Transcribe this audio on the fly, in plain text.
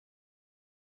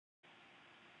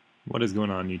What is going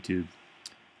on, YouTube?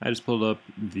 I just pulled up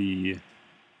the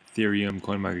Ethereum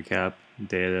CoinMarketCap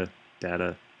data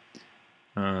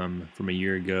from a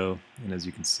year ago, and as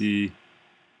you can see,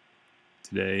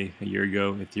 today, a year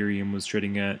ago, Ethereum was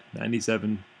trading at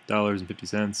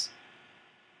 $97.50,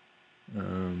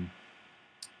 and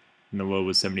the low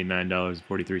was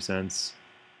 $79.43,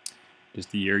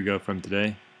 just a year ago from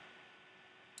today.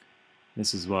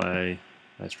 This is why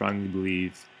I strongly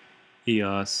believe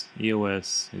EOS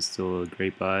is still a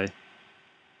great buy.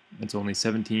 It's only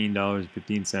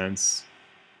 $17.15,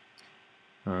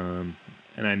 and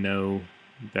I know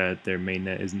that their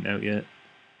mainnet isn't out yet,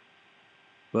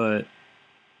 but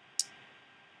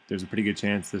there's a pretty good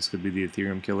chance this could be the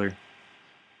Ethereum killer.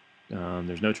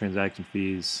 There's no transaction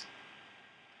fees.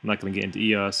 I'm not going to get into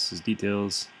EOS's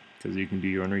details because you can do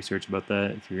your own research about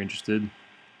that if you're interested.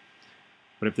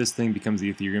 But if this thing becomes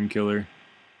the Ethereum killer,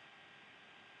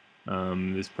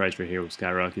 this price right here will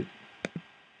skyrocket.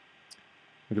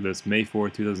 Look at this, May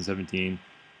 4th, 2017.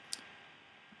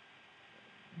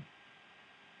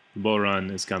 The bull run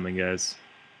is coming, guys.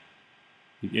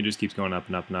 It just keeps going up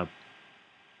and up and up.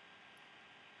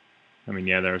 I mean,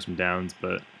 yeah, there are some downs,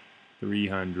 but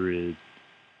 300,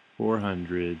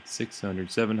 400,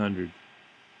 600, 700.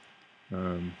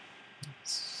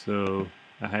 So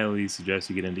I highly suggest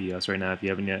you get into EOS right now if you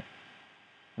haven't yet.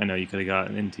 I know you could have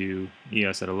gotten into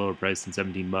EOS at a lower price than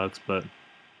 17 bucks, but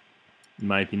in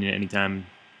my opinion, anytime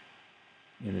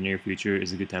in the near future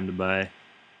is a good time to buy,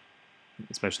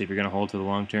 especially if you're going to hold to the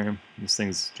long term. This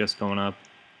thing's just going up.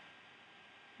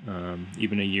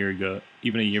 Even a year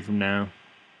from now,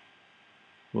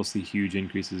 we'll see huge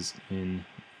increases in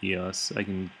EOS. I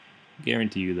can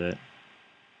guarantee you that.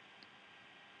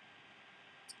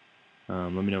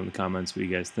 Let me know in the comments what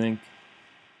you guys think.